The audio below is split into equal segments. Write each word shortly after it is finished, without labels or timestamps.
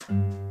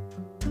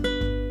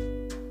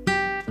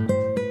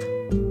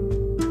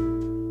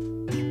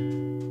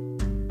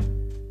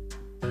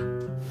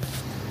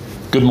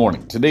Good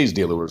morning. Today's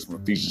daily word is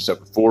from Ephesians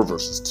chapter 4,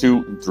 verses 2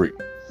 and 3.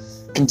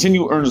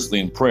 Continue earnestly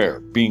in prayer,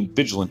 being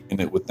vigilant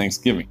in it with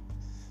thanksgiving.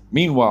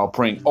 Meanwhile,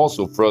 praying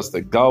also for us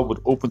that God would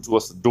open to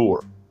us the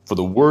door for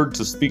the word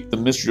to speak the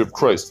mystery of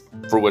Christ,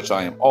 for which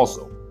I am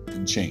also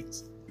in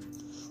chains.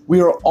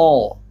 We are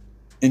all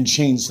in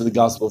chains to the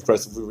gospel of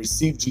Christ if we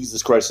receive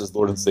Jesus Christ as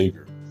Lord and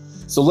Savior.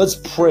 So let's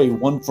pray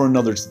one for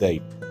another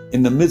today.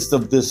 In the midst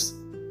of this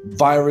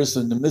virus,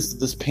 in the midst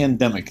of this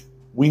pandemic,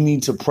 we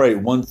need to pray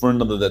one for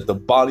another that the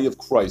body of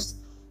Christ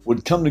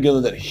would come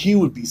together, that he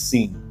would be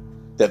seen,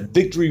 that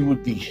victory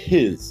would be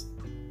his,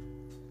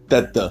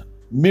 that the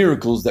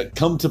miracles that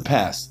come to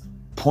pass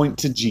point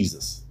to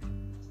Jesus.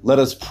 Let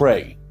us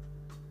pray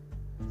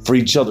for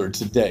each other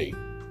today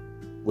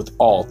with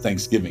all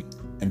thanksgiving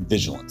and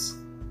vigilance,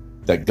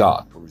 that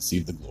God will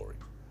receive the glory.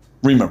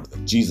 Remember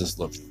that Jesus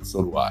loves you, and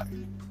so do I.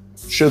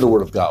 Share the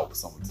word of God with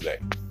someone today.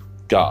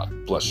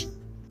 God bless you.